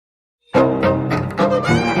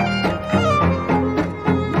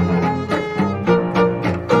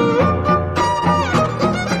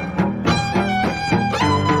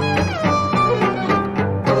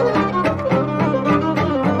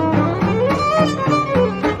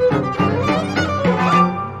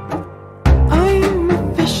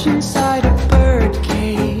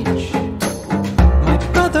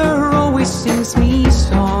Sings me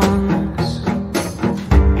songs.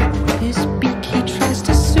 His beak, he tries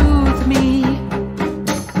to soothe me.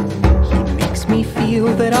 He makes me feel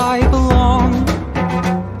that I belong.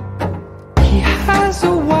 He has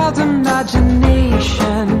a wild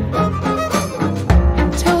imagination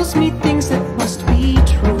and tells me things that must be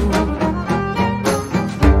true.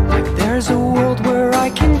 Like there's a world where I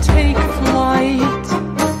can take flight,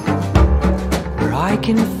 where I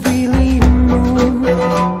can freely move.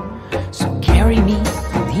 Carry me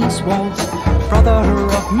on these walls, brother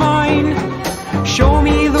of mine. Show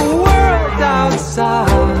me the world outside.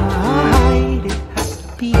 It has to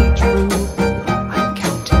be true. I'm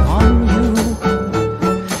counting on you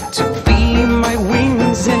to be my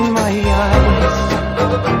wings and my eyes.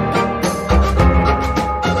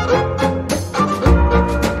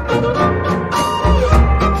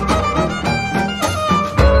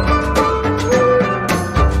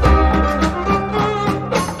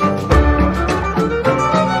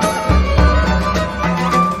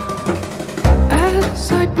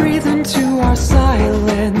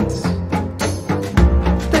 Silence.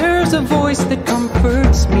 There's a voice that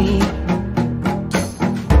comforts me.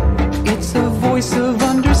 It's a voice of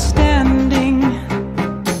understanding.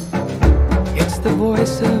 It's the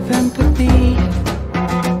voice of empathy.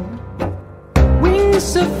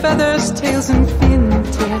 Wings of feathers, tails and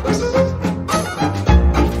fingertips.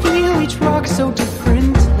 I feel each rock so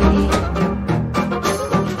differently.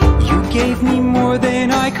 You gave me more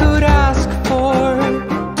than I could ask for.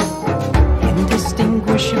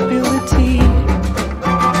 Indistinguishability.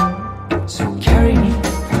 So carry me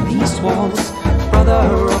from these walls, brother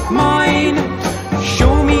of mine.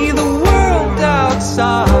 Show me the world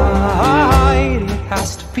outside. It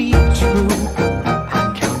has to be true.